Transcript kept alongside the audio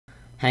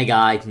Hey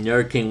guys,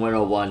 Nerd King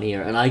 101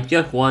 here, and I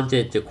just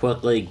wanted to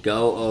quickly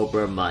go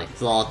over my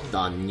thoughts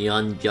on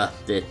Young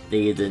Justice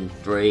Season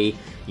 3,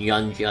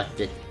 Young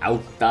Justice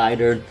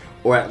Outsiders,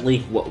 or at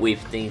least what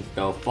we've seen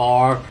so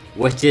far,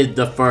 which is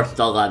the first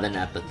 11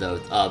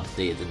 episodes of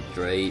Season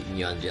 3,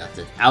 Young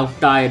Justice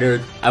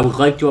Outsiders. I would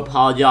like to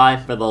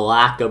apologize for the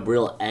lack of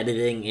real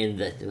editing in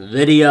this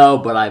video,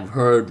 but I've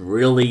heard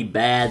really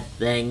bad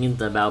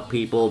things about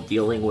people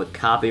dealing with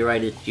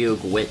copyright issues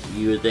with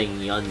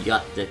using Young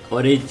Justice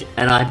footage,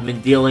 and I've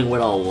been dealing with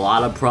a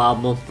lot of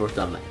problems for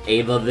some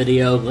Ava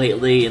videos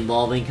lately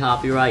involving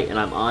copyright, and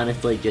I'm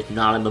honestly just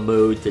not in the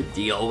mood to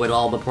deal with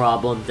all the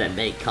problems that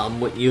may come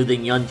with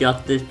using Young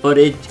Justice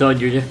footage. So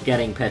you're just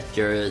getting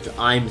pictures.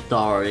 I'm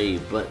sorry,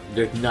 but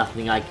there's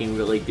nothing I can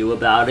really do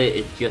about it.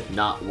 It's just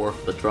not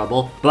worth the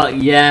trouble. But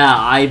yeah,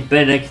 I've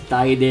been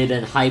excited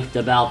and hyped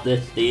about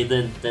this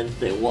season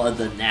since it was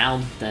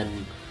announced,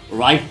 and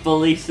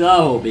rightfully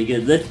so,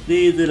 because this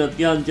season of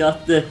Young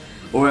Justice,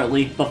 or at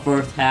least the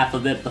first half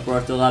of it, the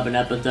first 11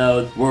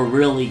 episodes, were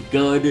really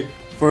good.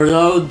 For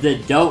those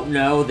that don't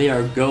know, they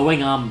are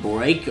going on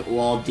break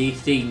while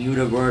DC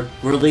Universe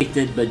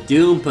releases the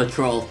Doom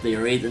Patrol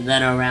series, and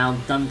then around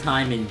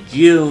sometime in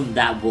June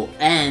that will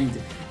end,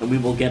 and we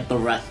will get the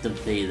rest of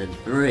Season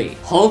 3.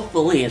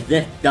 Hopefully, if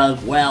this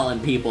does well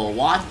and people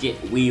watch it,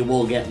 we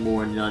will get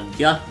more Young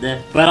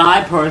Justice, but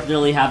I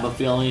personally have a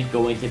feeling it's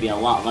going to be a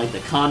lot like the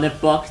comic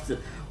books,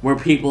 where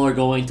people are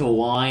going to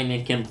whine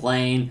and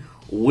complain,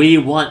 we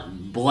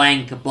want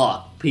blank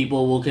book.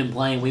 People will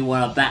complain, we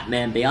want a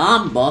Batman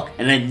Beyond book,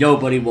 and then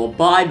nobody will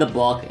buy the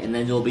book, and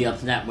then you'll be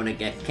upset when it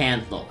gets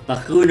cancelled. But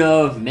who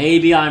knows,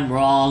 maybe I'm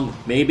wrong,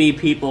 maybe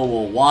people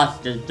will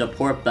watch and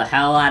support the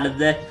hell out of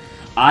this.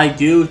 I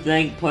do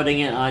think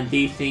putting it on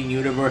DC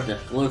Universe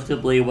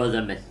exclusively was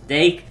a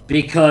mistake,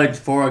 because,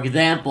 for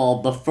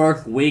example, the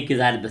first week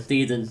that the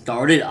season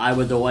started, I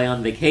was away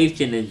on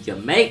vacation in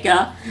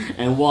Jamaica,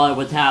 and while I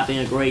was having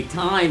a great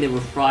time, it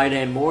was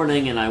Friday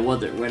morning and I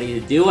wasn't ready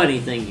to do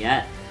anything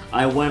yet.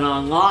 I went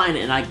online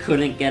and I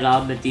couldn't get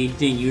on the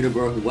DC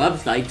Universe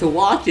website to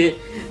watch it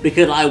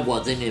because I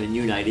wasn't in the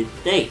United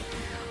States.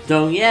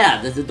 So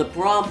yeah, this is the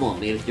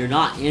problem. If you're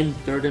not in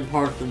certain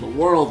parts of the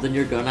world, then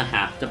you're gonna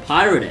have to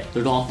pirate it.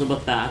 There's also the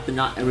fact that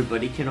not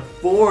everybody can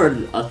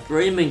afford a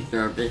streaming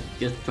service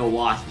just to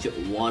watch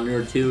one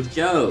or two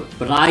shows.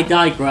 But I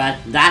digress.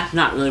 That's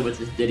not really what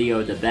this video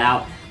is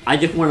about. I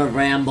just want to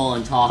ramble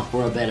and talk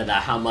for a bit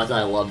about how much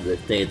I love this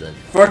season.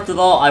 First of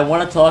all, I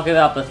want to talk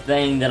about the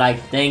thing that I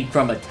think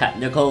from a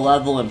technical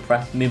level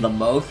impressed me the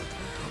most,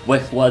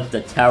 which was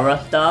the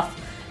Terra stuff.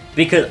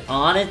 Because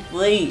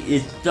honestly,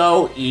 it's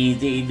so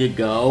easy to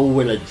go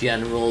with a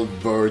general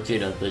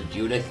version of the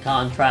Judas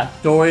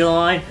Contract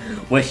storyline,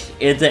 which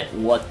isn't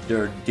what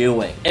they're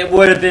doing. It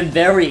would have been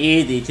very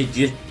easy to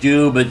just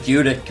do the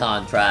Judas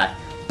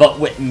Contract, but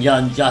with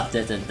Young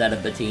Justice instead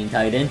of the Teen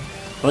Titans.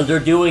 But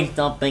they're doing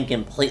something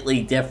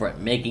completely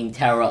different, making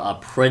Terra a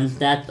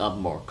princess of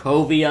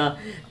Markovia,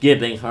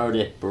 giving her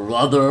this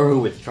brother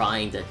who is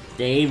trying to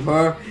save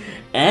her,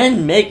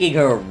 and making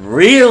her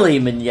really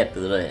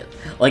manipulative.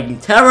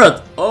 Like,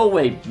 Terra's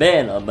always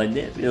been a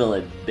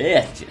manipulative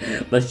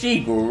bitch, but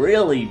she's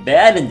really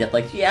bad in this.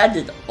 Like, she had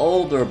this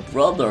older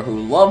brother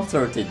who loves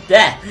her to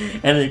death,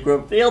 and it's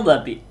revealed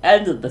at the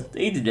end of the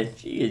season that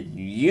she is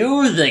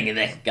using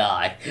this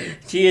guy.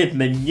 She is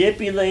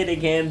manipulating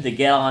him to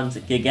get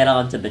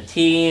onto the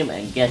team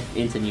and get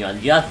into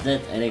Young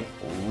Justice, and it's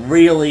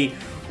really,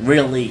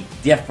 really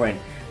different.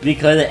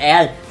 Because it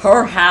adds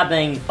her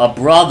having a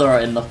brother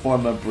in the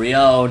form of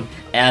Brion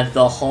adds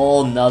a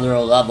whole nother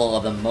level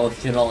of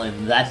emotional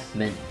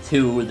investment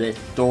to this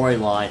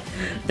storyline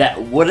that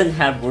wouldn't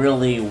have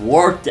really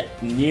worked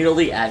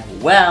nearly as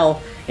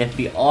well if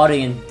the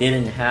audience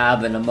didn't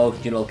have an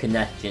emotional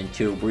connection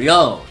to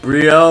Brion.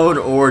 Brion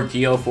or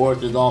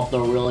Geoforce is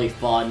also really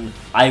fun.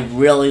 I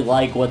really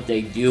like what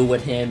they do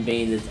with him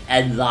being this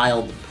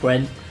exiled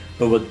prince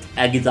who was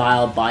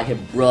exiled by his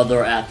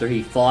brother after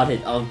he fought his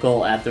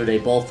uncle after they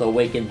both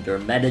awakened their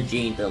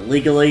metagenes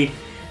illegally,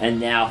 and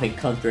now his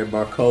country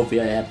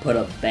Markovia had put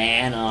a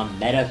ban on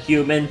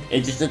metahumans.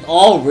 It's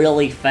all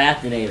really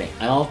fascinating.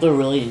 I also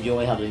really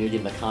enjoy how they're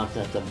using the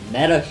concept of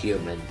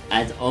metahumans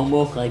as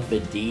almost like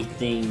the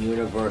DC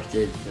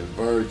Universe's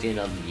version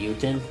of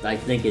mutants. I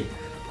think it's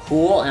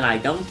cool, and I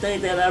don't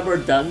think they've ever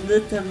done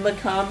this in the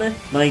comics.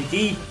 My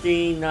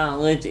DC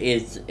knowledge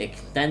is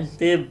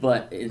extensive,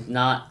 but it's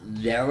not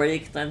very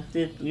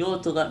extensive. You'll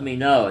have to let me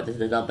know if this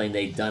is something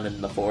they've done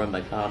before in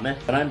the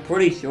comics, but I'm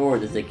pretty sure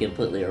this is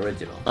completely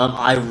original.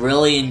 I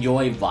really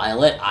enjoy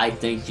Violet. I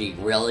think she's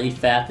really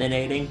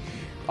fascinating.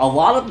 A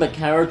lot of the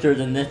characters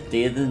in this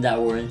season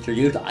that were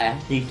introduced, I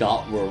actually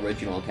thought were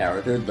original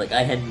characters. Like,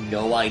 I had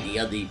no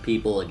idea these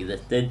people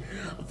existed.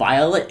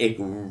 Violet is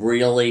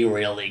really,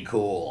 really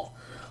cool.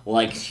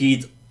 Like,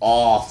 she's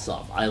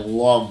awesome. I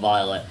love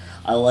Violet.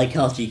 I like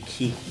how she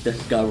keeps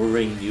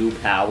discovering new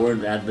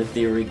powers as the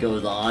series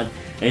goes on,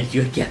 and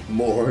she'll get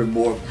more and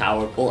more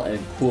powerful and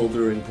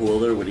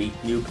cooler with each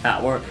new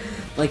power.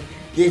 Like,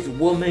 this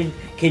woman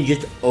can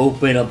just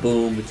open a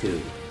boom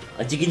tube.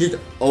 Like, she can just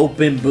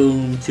open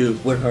boom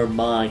tube with her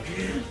mind.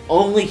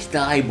 Only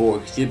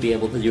Cyborg should be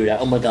able to do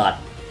that. Oh my god.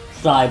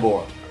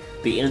 Cyborg.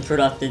 The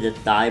introduction to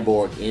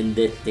Cyborg in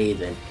this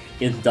season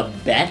is the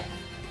best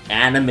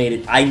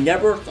animated. I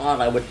never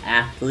thought I would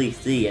actually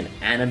see an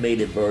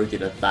animated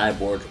version of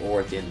Cyborg's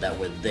origin that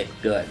was this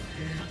good.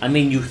 I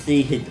mean, you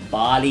see his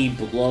body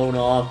blown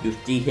off, you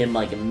see him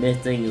like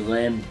missing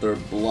limbs, there's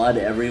blood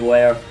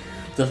everywhere.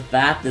 The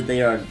fact that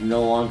they are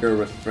no longer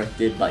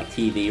restricted by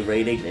TV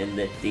ratings in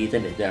this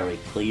season is very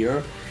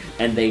clear,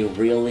 and they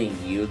really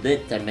use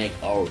it to make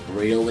a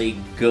really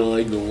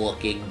good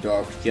looking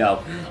dark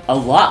show. A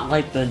lot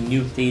like the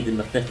new season,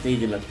 the 5th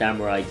season of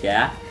Samurai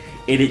Jack,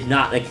 it is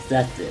not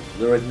excessive.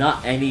 There is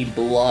not any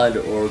blood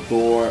or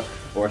gore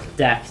or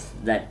sex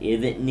that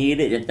isn't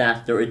needed. In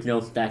fact, there is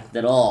no sex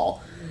at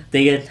all.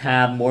 They just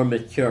have more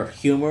mature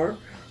humor.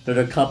 There's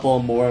a couple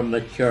more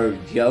mature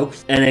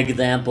jokes. An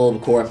example,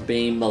 of course,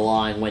 being the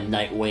line when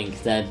Nightwing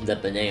says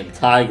that the name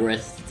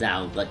Tigress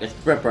sounds like a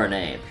stripper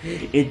name.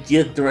 It's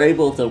just they're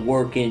able to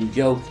work in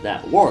jokes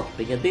that work,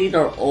 because these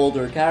are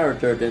older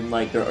characters in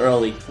like their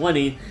early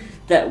 20s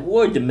that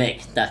would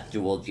make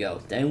sexual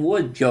jokes and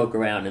would joke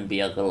around and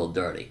be a little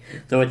dirty.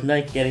 So it's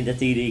nice getting to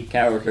see these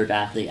characters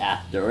actually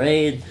act their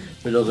age,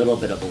 with a little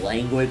bit of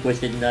language,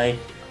 which is nice.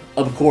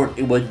 Of course,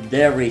 it was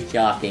very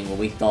shocking when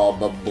we saw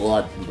the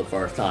blood for the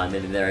first time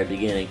in the very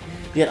beginning.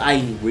 Yet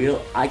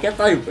I guess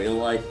I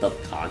realized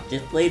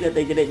subconsciously that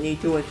they didn't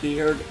need to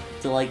adhere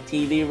to like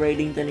TV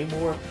ratings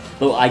anymore.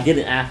 But I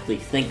didn't actually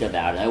think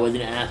about it. I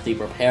wasn't actually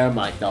preparing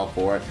myself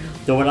for it.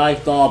 So when I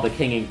saw the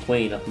King and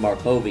Queen of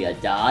Markovia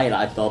die and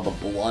I saw the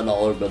blood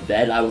all over the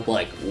bed, I was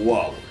like,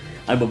 whoa.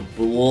 I was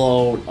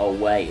blown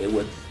away. It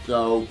was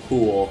so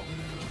cool.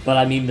 But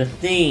I mean, the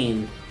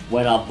scene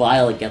when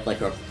Violet gets like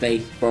her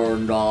face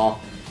burned off,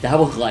 that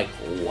was like,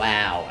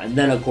 wow. And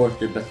then of course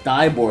there's the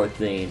Cyborg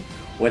scene,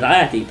 which I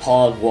actually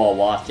paused while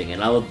watching,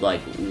 and I was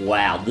like,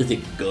 wow, this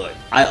is good.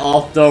 I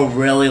also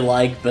really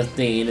like the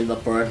scene in the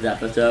first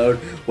episode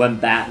when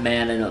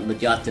Batman and the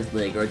Justice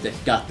League are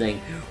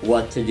discussing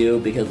what to do,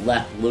 because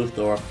Lex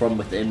Luthor from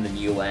within the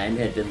UN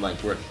had been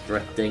like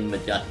restricting the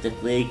Justice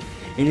League.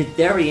 And it's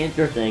very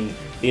interesting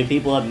because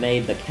people have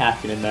made the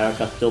Captain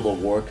America Civil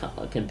War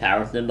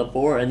comparison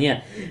before, and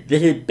yeah,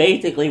 this is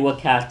basically what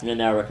Captain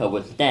America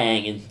was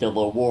saying in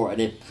Civil War,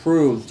 and it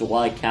proves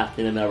why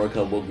Captain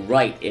America was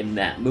right in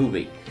that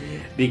movie.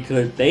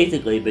 Because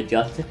basically the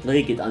Justice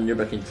League is under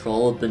the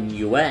control of the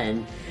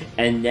UN,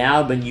 and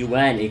now the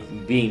UN is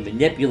being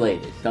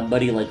manipulated.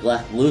 Somebody like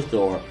Lex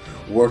Luthor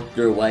worked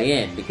their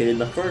way in, because in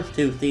the first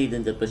 2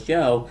 seasons of the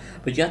show,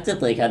 the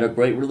Justice League had a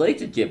great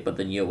relationship with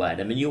the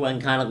UN, and the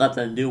UN kind of let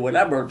them do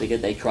whatever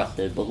because they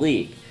trusted the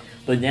League.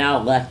 But now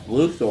Lex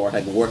Luthor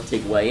had worked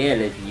his way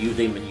in and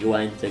using the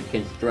UN to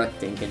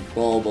constrict and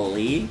control the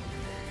League,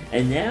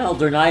 and now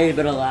they're not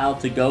even allowed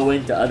to go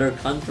into other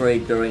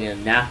countries during a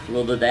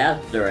natural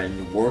disaster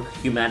and work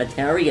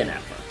humanitarian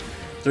efforts.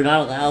 They're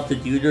not allowed to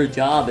do their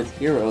job as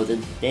heroes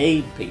and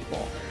save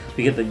people,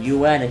 because the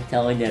UN is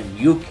telling them,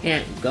 you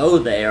can't go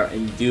there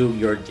and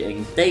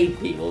save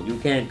people. You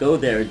can't go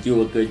there and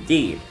do a good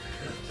deed.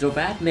 So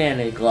Batman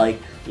is like,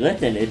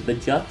 listen, if the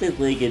Justice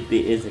League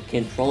is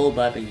controlled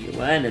by the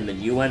UN and the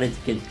UN is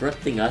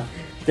constricting us,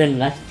 then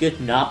let's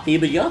just not be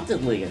the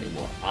Justice League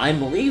anymore.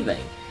 I'm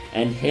leaving.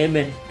 And him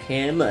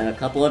and a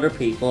couple other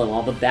people and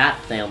all the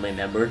Bat family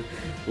members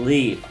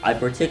leave. I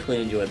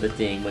particularly enjoyed the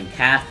scene when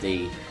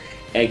Cassie,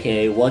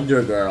 aka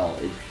Wonder Girl,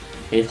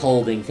 is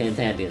holding Tim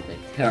Champion.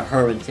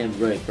 Her and Tim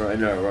Drake are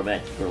in a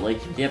romantic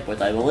relationship,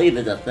 which I believe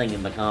is a thing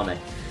in the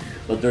comics.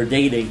 But they're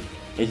dating,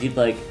 and she's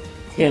like,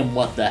 Tim,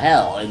 what the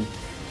hell? And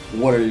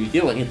what are you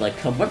doing? He's like,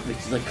 come with me.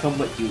 She's like, come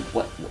with you.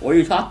 What are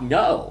you talking?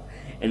 No.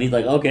 And he's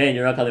like, okay, and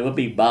you're not coming with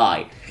me,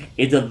 bye.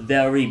 It's a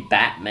very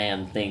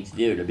Batman thing to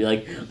do, to be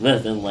like,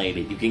 listen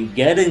lady, you can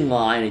get in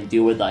line and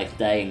do what I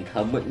say and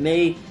come with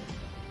me,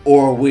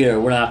 or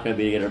we're not going to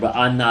be together, but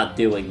I'm not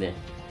doing this.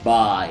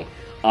 Bye.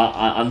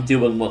 I'm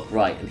doing what's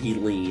right, and he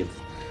leaves.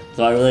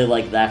 So I really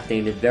like that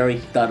scene. It's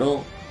very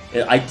subtle.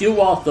 I do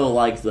also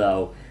like,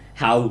 though,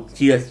 how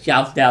she just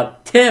shouts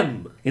out,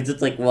 Tim! It's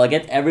just like, well, I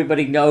guess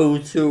everybody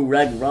knows who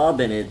Red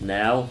Robin is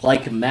now.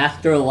 Like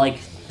Master, like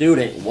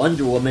student,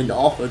 Wonder Woman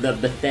also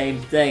does the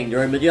same thing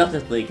during the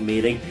Justice League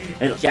meeting,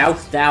 and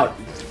shouts out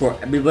for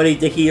everybody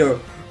to hear,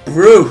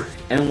 Bruce!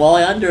 And while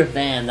I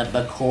understand that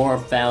the core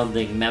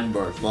founding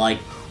members, like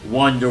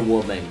Wonder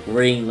Woman,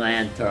 Green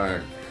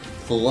Lantern,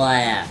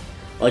 Flash,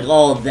 like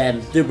all of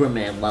them,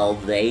 Superman, well,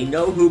 they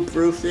know who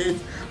Bruce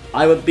is,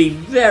 I would be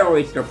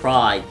very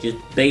surprised, just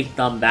based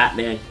on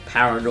Batman's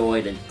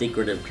paranoid and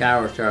secretive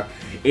character,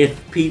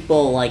 if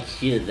people like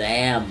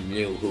Shazam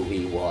knew who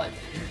he was.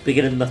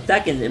 Because in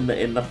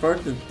the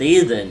first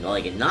season,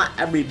 like, not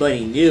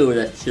everybody knew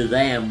that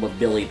Shazam was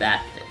Billy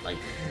Batson. Like,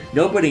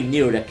 nobody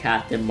knew that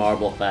Captain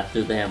Marvel /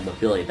 Shazam was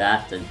Billy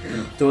Batson.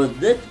 So at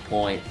this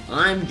point,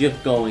 I'm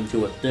just going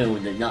to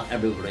assume that not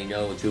everybody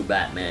knows who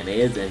Batman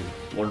is, and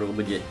Wonder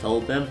Woman just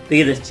told them.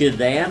 Because if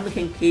Shazam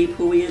can keep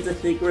who he is a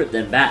secret,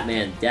 then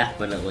Batman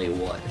definitely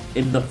would.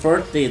 In the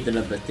first season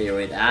of the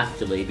series,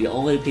 actually, the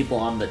only people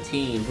on the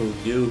team who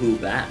knew who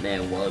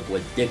Batman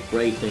was Dick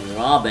Grayson,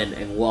 Robin,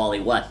 and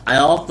Wally West. I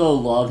also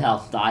love how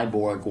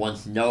Cyborg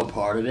wants no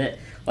part of it.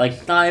 Like,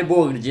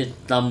 Cyborg is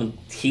just some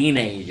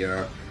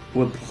teenager who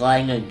was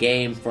playing a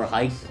game for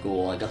high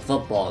school, like a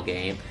football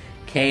game,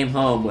 came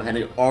home, had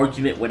an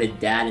argument with his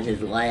dad in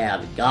his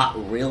lab,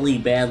 got really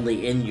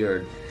badly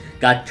injured,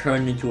 got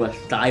turned into a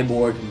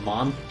cyborg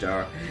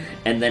monster,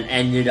 and then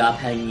ended up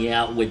hanging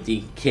out with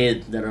the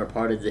kids that are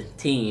part of this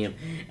team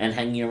and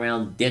hanging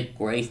around Dick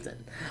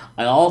Grayson.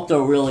 I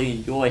also really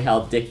enjoy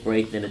how Dick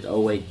Grayson is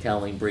always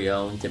telling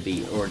Brion to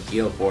be, or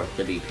Geoforce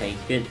to be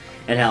patient,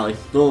 and how it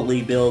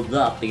slowly builds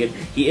up because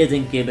he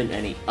isn't given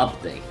any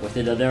update, which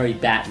is a very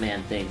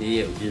Batman thing to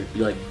do. Just be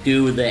like,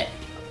 do this.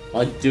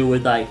 Like, do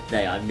as I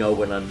say, I know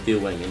what I'm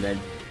doing, and then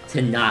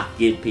to not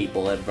give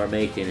people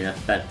information and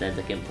expect them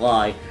to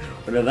comply.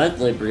 But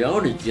eventually,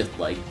 Brion is just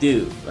like,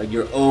 dude, like,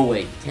 you're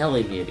always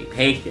telling me to be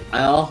patient.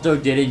 I also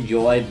did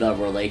enjoy the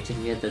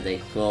relationship that they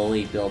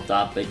slowly built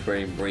up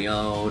between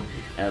Brion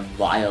and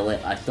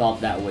Violet. I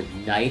thought that was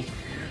nice,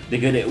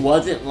 because it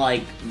wasn't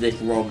like this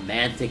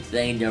romantic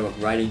thing that was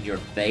right in your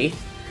face.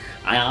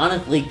 I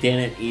honestly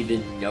didn't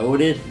even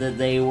notice that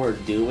they were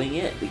doing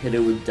it, because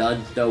it was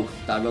done so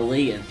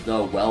subtly and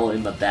so well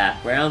in the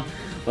background.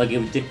 Like, it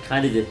was just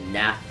kind of this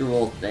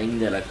natural thing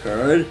that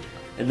occurred.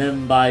 And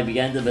then by the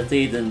end of the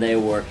season, they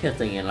were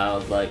kissing, and I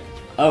was like,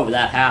 oh,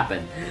 that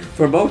happened.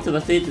 For most of the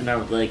season, I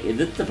was like, is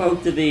this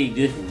supposed to be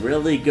just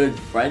really good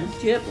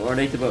friendship, or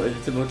is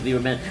it supposed to be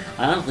romantic?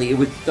 Honestly, it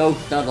was so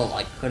subtle,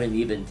 I couldn't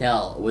even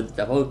tell. Was it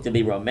supposed to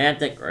be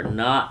romantic or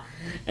not?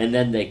 And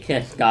then they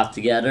kissed, got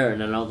together,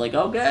 and then I was like,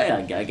 okay,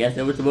 I guess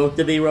it was supposed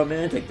to be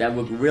romantic. That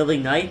was really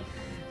nice.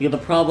 Because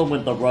the problem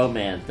with the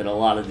romance in a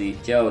lot of these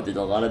shows is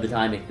a lot of the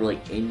time it's really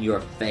in your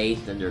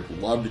face, and there's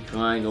love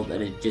triangles,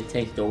 and it just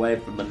takes away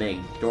from the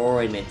main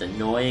story, and it's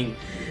annoying.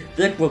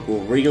 This was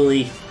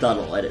really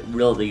subtle, and it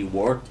really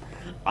worked.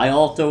 I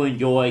also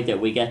enjoyed that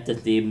we get to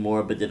see more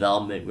of a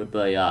development with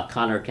the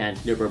Connor Kent,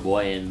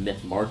 Superboy, and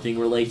Miss Martian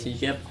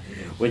relationship,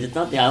 which is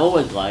something I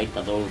always liked,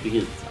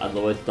 because I've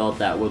always thought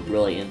that was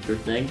really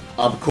interesting.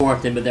 Of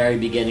course, in the very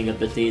beginning of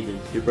the season,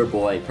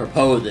 Superboy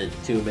proposes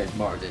to Miss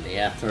Martian. He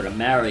asks her to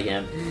marry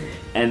him,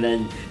 and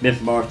then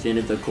Miss Martian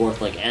is, of course,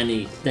 like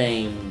any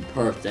sane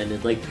person,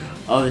 is like,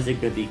 oh, this is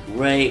gonna be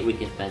great, we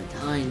can spend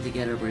time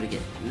together, we're gonna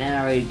get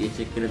married, it's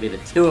just gonna be the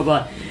two of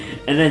us.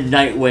 And then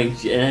Nightwing,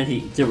 and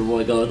then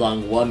Superboy goes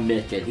on one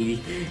mission.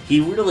 He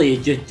really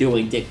is just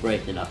doing Dick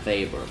Grayson a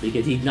favor,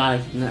 because he's not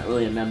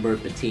really a member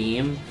of the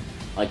team.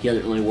 Like, he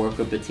doesn't really work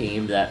with the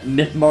team. That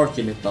Miss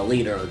Martian is the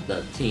leader of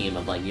the team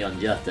of, like, Young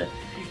Justice.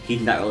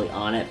 He's not really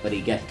on it, but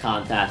he gets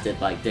contacted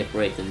by Dick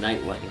Grayson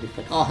Nightwing. He's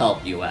like, I'll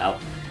help you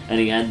out. And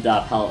he ends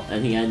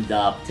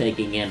up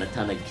taking in a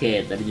ton of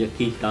kids, and he just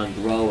keeps on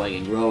growing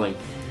and growing.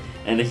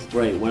 And it's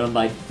great. One of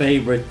my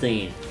favorite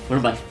scenes, one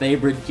of my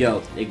favorite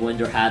jokes, is when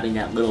they're having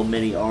that little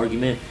mini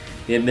argument.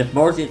 And Miss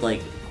Martian's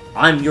like,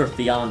 I'm your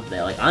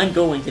fiance, like, I'm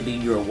going to be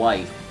your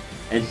wife.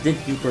 And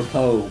since you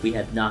proposed, we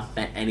have not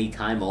spent any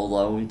time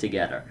alone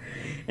together.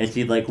 And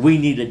she's like, we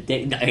need a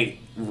date night.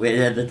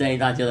 At the same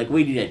time, she's like,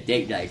 we need a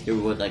date night. She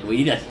was like, we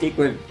need a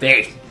secret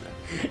date.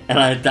 And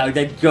I thought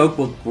that joke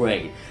was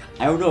great.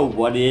 I don't know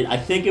what it is. I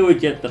think it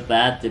was just the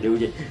fact that it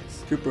was just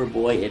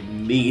Superboy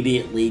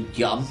immediately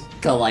jumps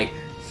to, like,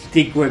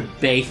 secret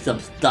base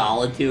of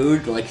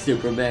solitude, like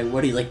Superman,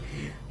 what he's like,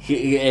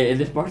 and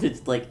this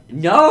person's like,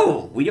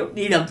 no, we don't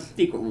need a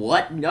secret,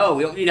 what? No,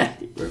 we don't need a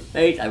secret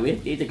base, we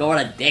just need to go on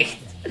a date.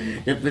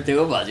 Just the two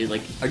of us. He's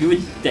like, are you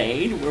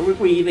insane? Where would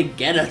we even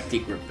get a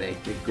secret base?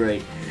 It's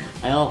great.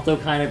 I also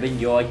kind of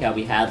enjoy how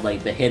we had,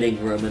 like, the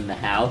hitting room in the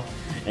house,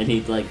 and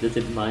he's like, this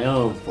is my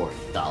own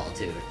forced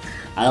solitude.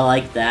 I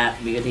like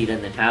that because he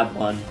doesn't have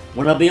one.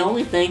 One of the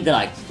only things that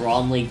I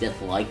strongly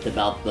disliked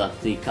about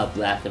the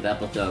couple active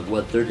episode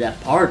was there's that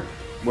part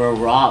where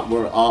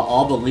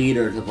all the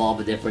leaders of all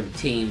the different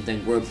teams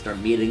and groups are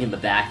meeting in the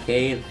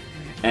Batcave,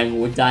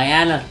 and when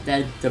Diana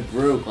said to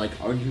Brooke, like,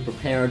 aren't you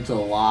prepared to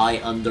lie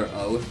under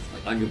oath?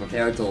 Like, aren't you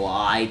prepared to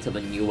lie to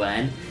the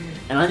UN?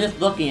 And I'm just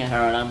looking at her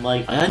and I'm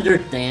like, I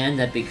understand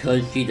that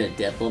because she's a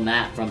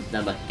diplomat from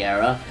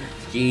Themyscira,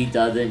 she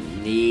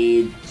doesn't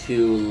need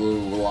to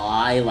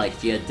lie, like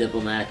she has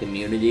diplomatic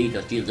immunity,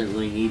 so she doesn't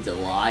really need to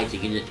lie, she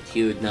can just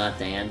choose not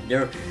to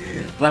answer.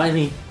 But I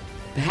mean,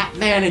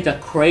 Batman is a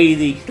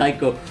crazy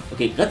psycho.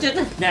 Okay, let's just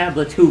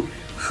establish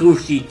who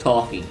she's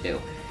talking to.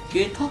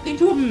 She's talking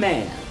to a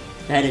man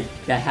that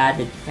had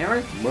his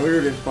parents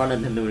murdered in front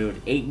of him when he was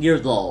 8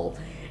 years old,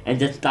 and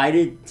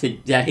decided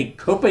that his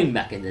coping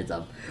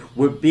mechanism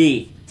would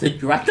be to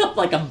dress up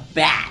like a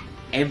bat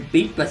and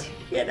beat the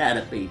shit out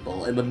of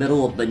people in the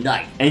middle of the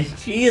night. And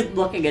she is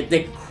looking at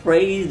this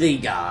crazy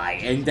guy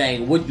and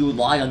saying, would you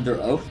lie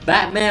under oath?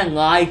 Batman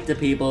lies to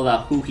people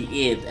about who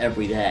he is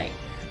every day.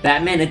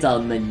 Batman is a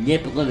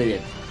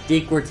manipulative,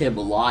 secretive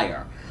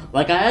liar.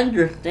 Like, I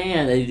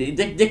understand,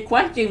 the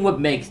question would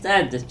make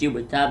sense if she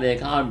was having a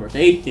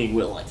conversation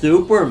with, like,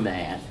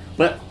 Superman,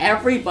 but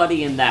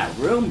everybody in that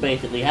room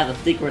basically has a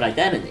secret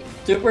identity.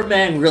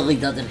 Superman really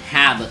doesn't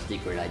have a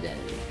secret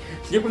identity.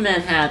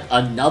 Superman has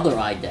another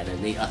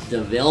identity, a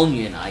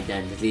civilian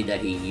identity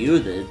that he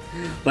uses,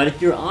 but if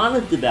you're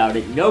honest about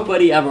it,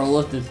 nobody ever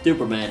looks at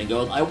Superman and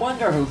goes, I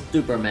wonder who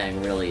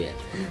Superman really is.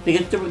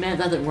 Because Superman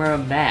doesn't wear a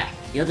mask.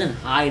 He doesn't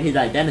hide his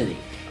identity.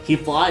 He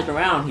flies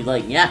around, he's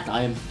like, yes,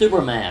 I am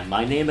Superman,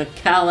 my name is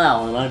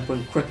Kal-El, and I'm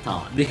from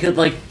Krypton. Because,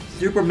 like,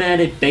 Superman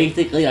is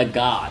basically a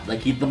god. Like,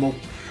 he's the most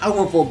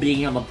powerful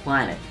being on the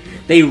planet.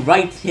 They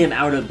write him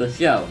out of the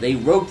show. They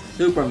wrote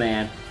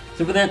Superman.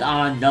 Superman's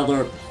on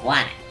another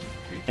planet.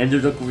 And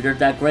there's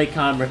that great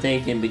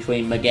conversation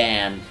between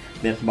M'gann,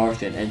 Miss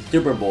Martian, and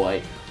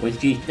Superboy, when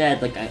she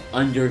said, like, I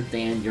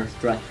understand you're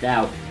stressed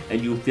out, and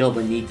you feel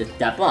the need to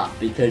step up,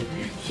 because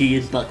he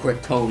is the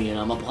Kryptonian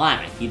on the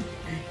planet.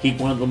 He's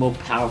one of the most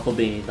powerful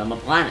beings on the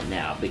planet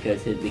now,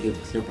 because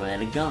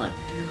Superman is gone.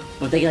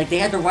 But they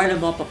had to write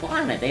him off the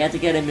planet. They had to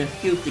get him an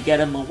excuse to get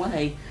him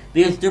away,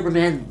 because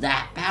Superman's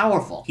that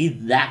powerful.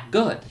 He's that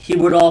good. He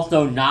would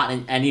also not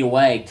in any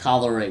way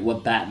tolerate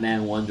what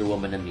Batman, Wonder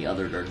Woman, and the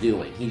others are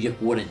doing. He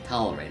just wouldn't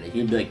tolerate it.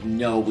 He'd be like,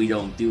 no, we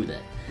don't do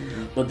this.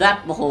 But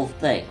that's the whole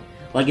thing.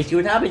 Like, if you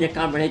were having a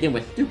conversation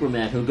with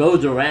Superman, who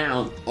goes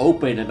around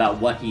open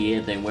about what he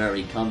is and where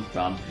he comes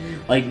from,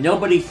 like,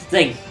 nobody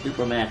thinks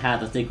Superman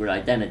has a secret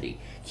identity.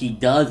 He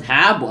does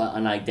have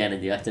an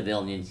identity, a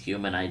civilian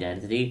human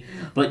identity,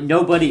 but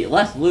nobody,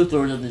 Lex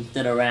Luthor doesn't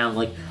sit around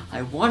like,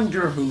 I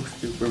wonder who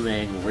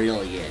Superman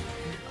really is.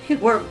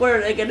 What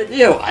are they gonna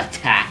do?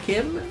 Attack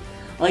him?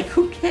 Like,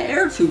 who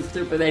cares who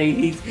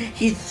Superman is?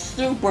 He's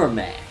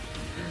Superman.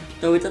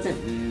 So it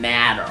doesn't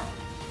matter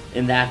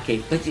in that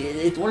case. But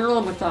it's Wonder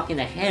Woman talking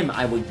to him,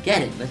 I would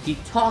get it. But she's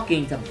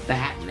talking to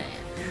Batman,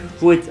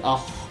 who is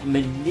a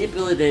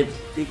manipulative,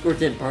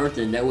 secretive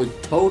person that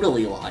would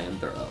totally lie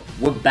under oath.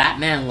 Would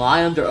Batman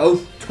lie under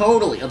oath?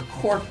 Totally. Of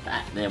course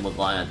Batman would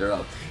lie under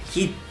oath.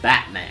 He's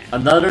Batman.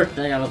 Another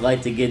thing I would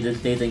like to give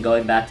this season,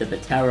 going back to the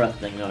Terra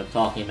thing I was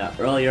talking about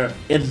earlier,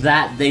 is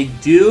that they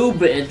do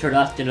the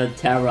introduction of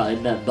Terra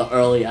in the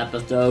early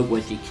episode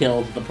when she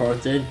kills the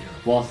person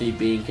while she's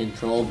being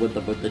controlled with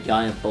the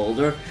giant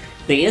boulder.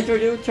 They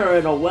introduced her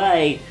in a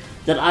way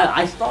that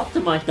I thought to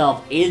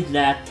myself, is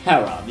that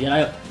Terra? You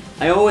know,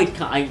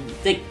 I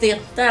think they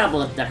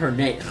established that her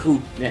name,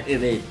 it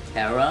is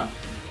Terra,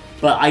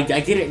 but I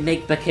didn't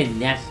make the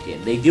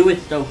connection. They do it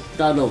so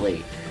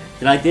subtly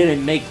that I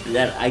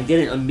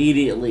didn't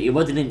immediately, it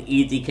wasn't an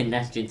easy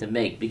connection to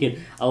make, because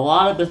a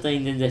lot of the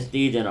things in this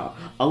season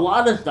a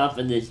lot of stuff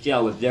in this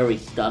show is very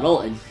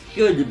subtle and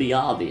should be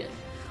obvious.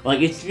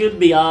 Like, it should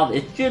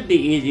be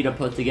easy to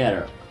put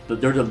together. But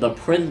there's the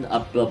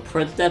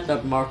princess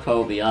of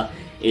Markovia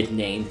is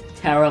named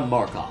Terra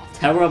Markov.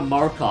 Terra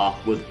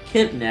Markov was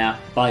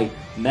kidnapped by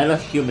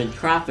metahuman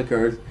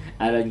traffickers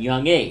at a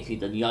young age.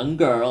 She's a young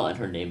girl, and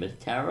her name is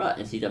Terra,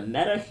 and she's a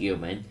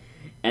metahuman.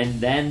 And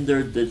then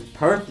there's this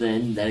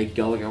person that is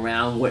going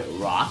around with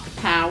rock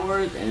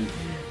powers and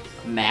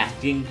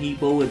smashing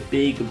people with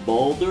big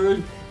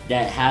boulders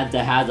that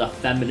has a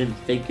feminine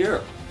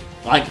figure.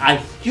 Like,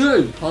 I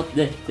should put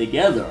this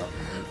together,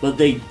 but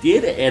they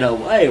did it in a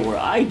way where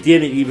I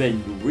didn't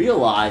even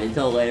realize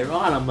until later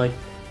on. I'm like,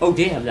 oh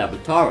damn, that was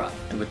Tara,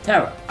 and with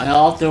Terra. I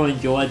also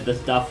enjoyed the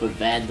stuff with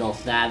Vandal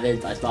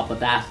Savage. I thought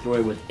that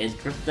story was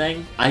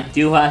interesting. I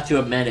do have to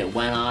admit it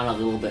went on a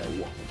little bit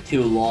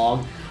too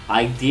long.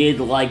 I did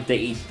like the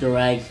Easter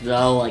eggs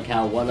though, like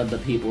how one of the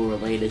people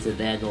related to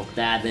Vandal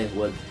Savage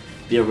was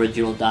the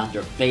original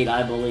Dr. Fate,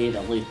 I believe.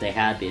 At least they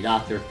had the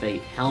Dr.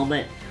 Fate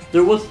helmet.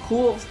 There was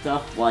cool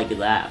stuff like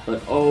that,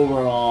 but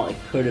overall it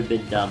could have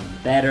been done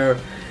better.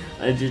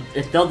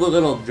 It felt a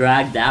little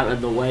dragged out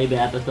in the way the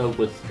episode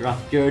was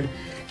structured.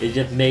 It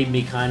just made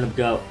me kind of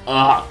go,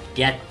 ugh,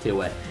 get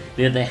to it.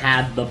 Because they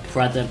had the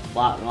present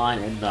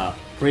plotline and the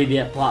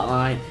previous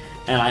plotline,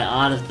 and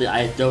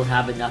I don't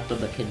have enough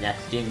of a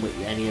connection with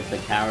any of the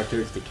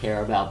characters to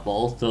care about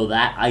both, so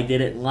that I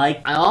didn't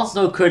like. I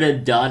also could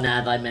have done,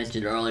 as I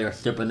mentioned earlier,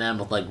 Superman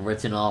with, like,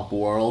 written off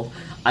world.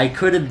 I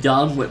could have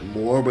done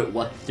more with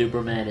what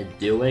Superman is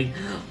doing,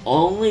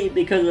 only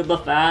because of the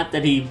fact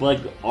that he's, like,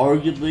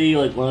 arguably,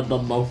 like, one of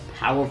the most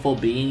powerful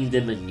beings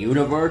in the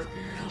universe.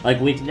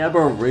 Like, we've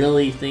never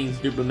really seen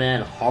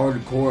Superman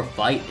hardcore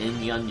fight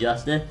in Young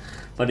Justice,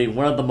 but he's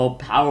one of the most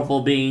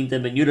powerful beings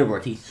in the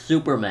universe. He's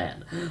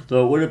Superman.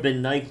 So it would have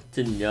been nice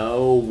to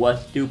know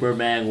what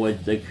Superman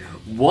was like.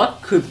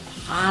 What could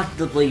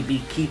possibly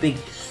be keeping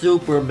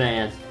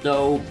Superman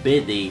so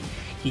busy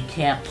he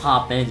can't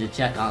pop in to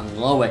check on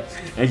Lois?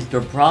 And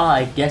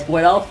surprise, guess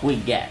what else we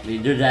get? I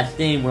mean, there's that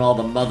scene where all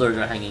the mothers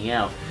are hanging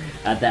out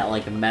at that,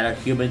 like,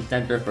 metahuman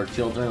center for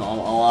children.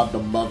 All of the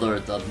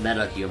mothers of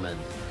metahumans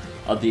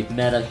of these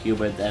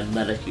metahumans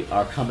and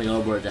are coming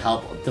over to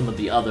help some of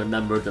the other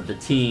members of the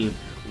team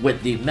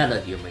with these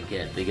metahuman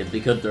kids,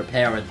 because their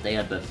parents, they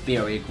have the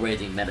experience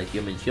raising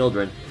metahuman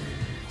children.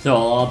 So a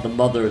lot of the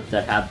mothers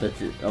that have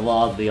a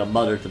lot of the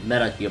mothers of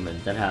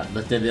metahumans that have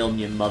the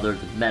civilian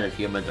mothers of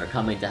metahumans are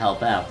coming to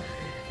help out.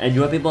 And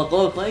you have people like,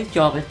 oh, Clay's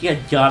job is to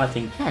get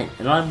Jonathan Kent.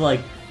 And I'm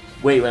like,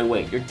 wait,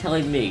 you're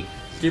telling me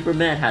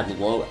Superman has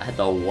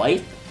a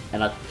wife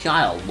and a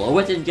child.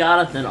 Lois and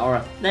Jonathan are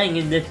a thing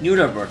in this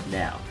universe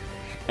now.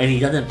 And he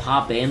doesn't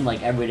pop in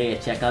like every day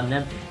to check on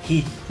them.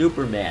 He's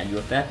Superman. You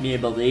expect me to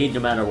believe no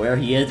matter where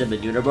he is in the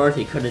universe,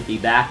 he couldn't be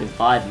back in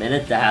 5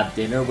 minutes to have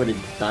dinner with his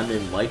son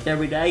and wife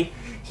every day?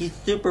 He's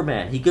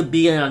Superman. He could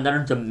be in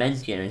another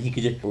dimension and he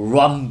could just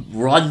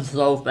run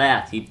so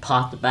fast. He'd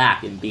pop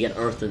back and be at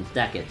Earth in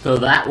seconds. So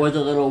that was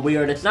a little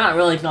weird. It's not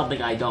really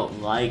something I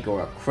don't like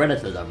or a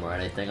criticism or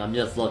anything. I'm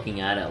just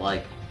looking at it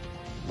like,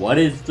 what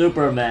is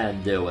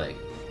Superman doing?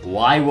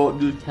 Why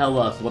won't you tell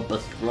us what the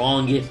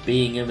strongest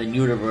being in the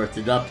universe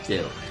is up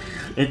to?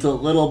 It's a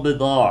little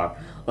bizarre.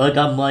 Like,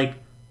 I'm like,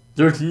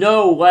 there's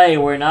no way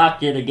we're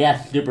not gonna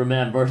get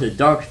Superman versus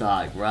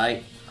Darkseid,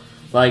 right?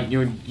 Like,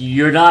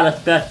 you're not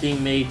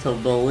expecting me to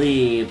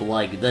believe,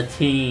 like, the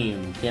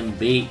team can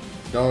beat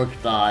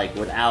Darkseid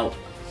without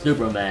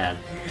Superman.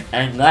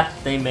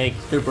 Unless they make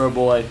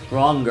Superboy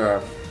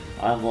stronger,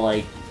 I'm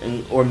like,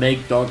 or make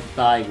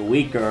Darkseid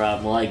weaker,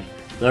 I'm like,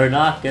 they're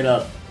not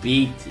gonna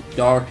beat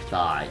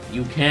Darkseid.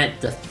 You can't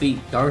defeat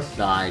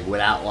Darkseid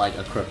without, like,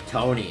 a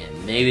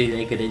Kryptonian. Maybe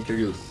they could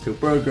introduce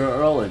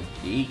Supergirl and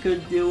she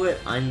could do it?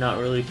 I'm not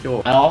really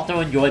sure. I also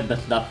enjoyed the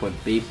stuff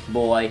with Beast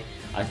Boy.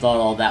 I thought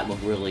all that was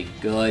really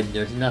good.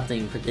 There's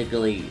nothing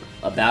particularly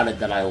about it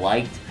that I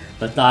liked.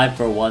 Besides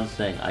for one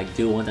thing, I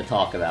do want to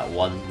talk about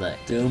one thing.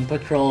 Doom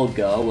Patrol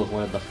Go was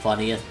one of the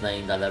funniest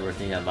things I've ever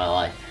seen in my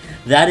life.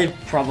 That is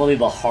probably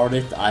the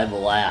hardest I've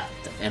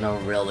laughed in a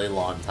really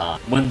long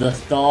time. When the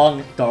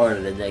song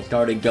started and they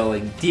started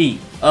going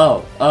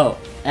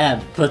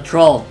D-O-O-M,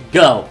 Patrol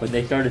Go, when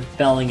they started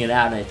spelling it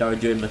out and they started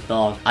doing the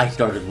song, I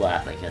started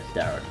laughing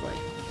hysterically.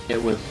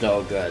 It was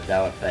so good.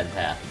 That was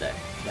fantastic.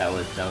 That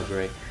was so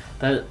great.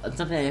 But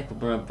something I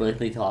want to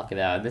briefly talk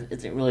about, it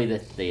isn't really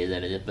this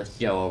season, it's just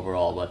the show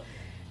overall, but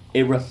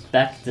it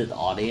respects its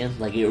audience,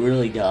 like it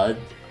really does.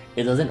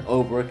 It doesn't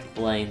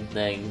over-explain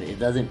things, it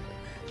doesn't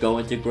go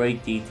into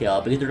great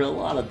detail, because there's a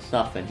lot of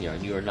stuff in here,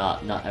 and you're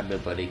not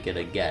everybody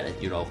gonna get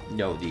it, you don't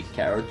know these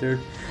characters,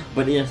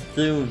 but it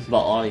assumes the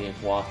audience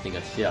watching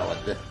a show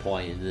at this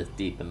point, this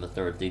deep in the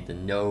third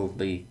season, knows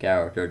these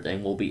characters,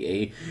 and will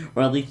be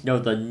or at least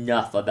knows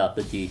enough about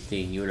the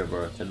DC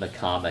universe and the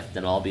comics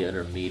and all the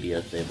other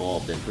media they've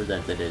all been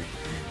presented in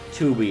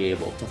to be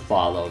able to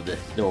follow this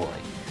story.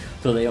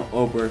 So they don't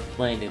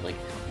over-explain it, like,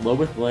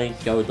 Lois Lane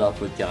shows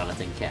up with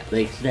Jonathan Kent.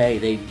 They say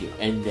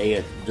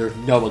there's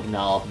no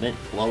acknowledgement.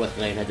 Lois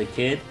Lane has a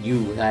kid.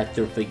 You have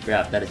to figure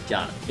out that it's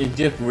Jonathan. It's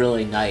just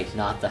really nice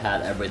not to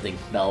have everything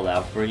spelled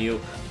out for you.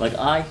 Like,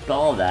 I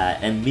saw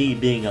that, and me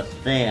being a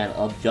fan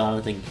of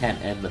Jonathan Kent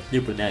and the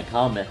Superman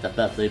comics,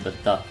 especially the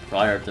stuff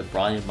prior to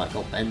Brian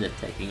Michael Bendis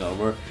taking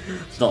over,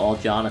 saw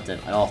Jonathan.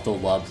 I also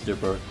love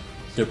Super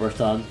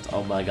Sons.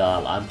 Oh my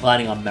god, I'm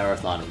planning on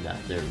marathoning that.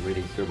 They're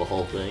reading through the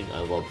whole thing. I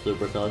love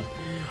Super Sons.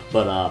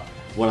 But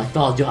when I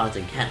saw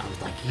Jonathan Kent, I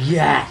was like,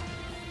 yes!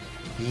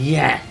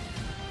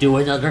 Do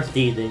another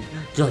season,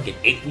 do like an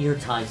 8-year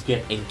time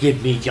skip, and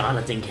give me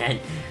Jonathan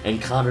Kent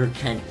and Connor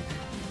Kent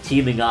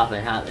teaming up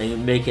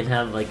and making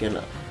him like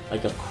a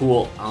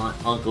cool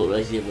aunt-uncle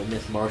relationship with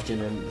Miss Martian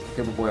and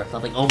Superboy or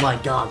something. Oh my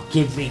god,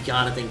 give me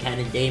Jonathan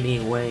Kent and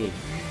Damian Wayne.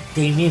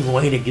 Damian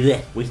Wayne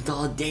exists. We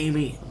saw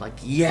Damian. I'm like,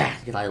 yeah,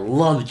 because I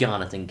love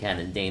Jonathan Kent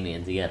and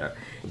Damian together.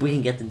 If we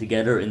can get them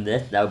together in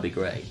this, that would be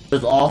great.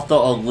 This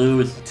also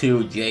alludes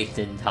to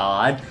Jason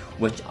Todd,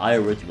 which I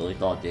originally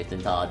thought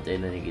Jason Todd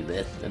didn't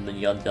exist in the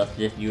Young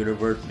Justice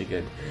universe,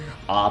 because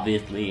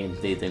obviously in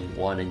season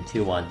 1 and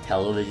 2 on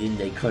television,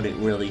 they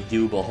couldn't really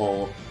do the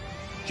whole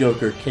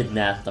Joker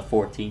kidnaps a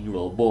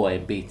 14-year-old boy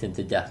and beats him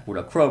to death with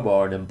a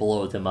crowbar and then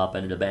blows him up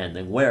in an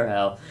abandoned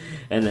warehouse,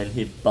 and then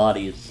his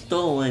body is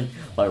stolen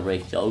by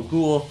Ra's al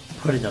Ghul,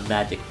 put in a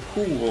magic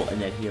pool,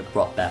 and then he is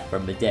brought back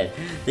from the dead.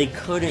 They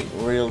couldn't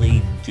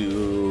really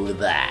do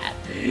that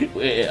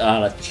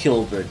on a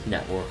children's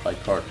network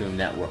like Cartoon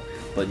Network,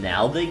 but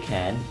now they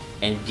can,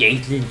 and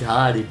Jason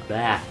Todd is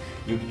back.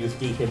 You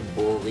see him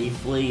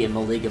briefly in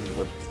the League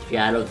of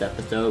Shadows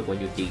episode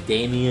when you see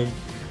Damian.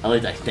 At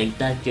least I think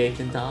that's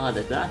Jason Todd.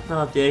 If that's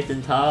not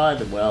Jason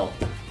Todd, well,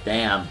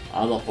 damn,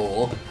 I'm a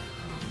fool.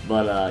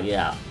 But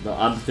yeah,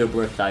 I'm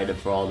super excited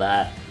for all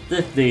that.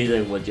 This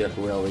season was just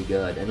really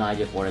good, and I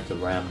just wanted to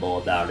ramble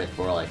about it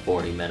for like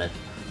 40 minutes.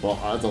 Well,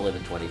 I was only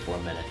in 24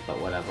 minutes, but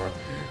whatever.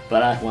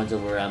 But I just wanted to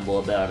ramble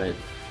about it.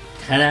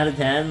 10 out of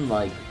 10,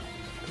 like,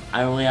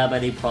 I don't really have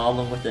any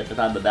problem with it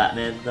besides the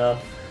Batman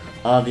stuff.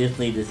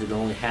 Obviously, this is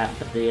only half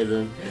the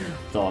season,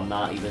 so I'm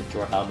not even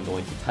sure how I'm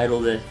going to title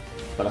this.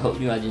 But I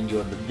hope you guys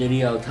enjoyed the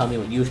video. Tell me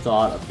what you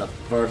thought of the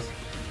first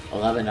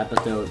 11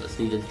 episodes of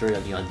Season 3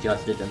 of Young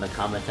Justice in the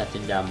comment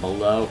section down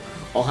below.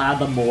 I'll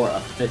have a more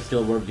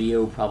official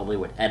review, probably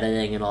with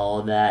editing and all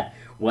of that.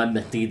 When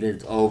the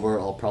season's over,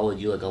 I'll probably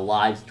do like a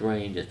live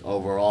stream just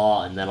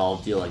overall, and then I'll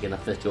do like an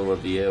official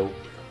review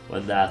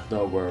when that's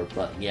over.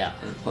 But yeah,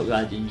 hope you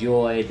guys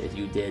enjoyed. If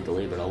you did,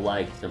 leave it a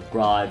like,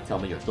 subscribe, tell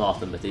me your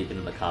thoughts on the season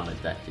in the comment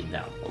section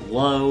down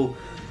below.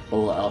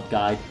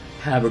 Guys,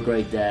 have a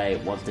great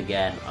day. Once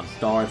again, I'm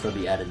sorry for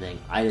the editing.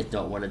 I just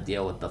don't want to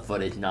deal with the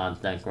footage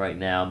nonsense right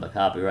now, the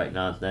copyright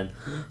nonsense.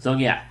 So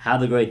yeah,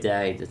 have a great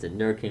day. This is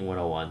Nerd King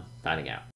 101, signing out.